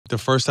The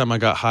first time I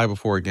got high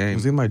before a game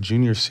was in my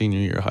senior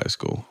year of high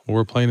school. We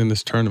were playing in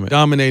this tournament.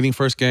 Dominating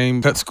first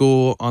game, cut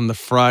school on the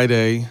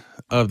Friday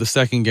of the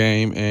second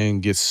game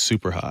and get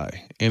super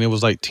high. And it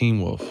was like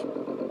Teen Wolf.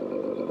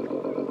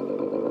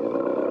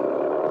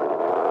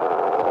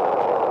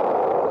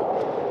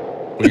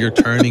 You're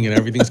turning and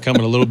everything's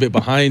coming a little bit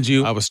behind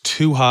you. I was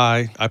too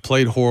high. I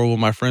played horrible.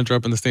 My friends were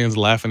up in the stands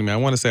laughing at me. I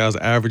want to say I was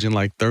averaging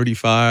like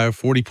 35,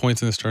 40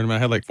 points in this tournament.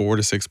 I had like 4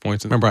 to 6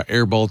 points. Remember, I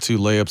airballed 2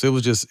 layups.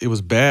 It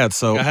was bad.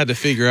 So I had to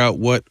figure out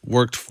what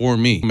worked for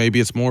me. Maybe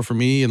it's more for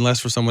me and less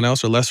for someone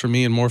else, or less for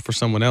me and more for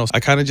someone else. I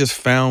kind of just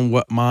found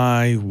what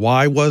my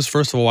why was.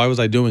 First of all, why was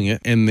I doing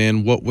it? And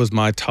then what was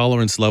my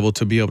tolerance level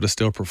to be able to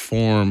still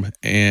perform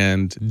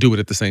and do it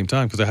at the same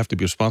time, because I have to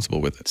be responsible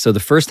with it. So the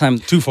first time,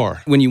 too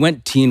far. When you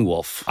went Teen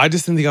Wolf, I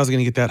just didn't think I was going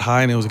to get that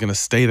high and it was going to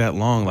stay that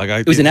long.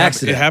 It was an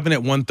accident. It happened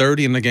at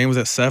 1:30 and the game was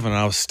at 7 and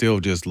I was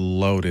still just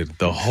loaded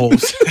the whole day.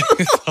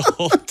 The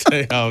whole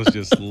day I was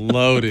just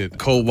loaded.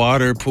 Cold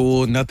water,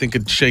 pool, nothing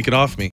could shake it off me.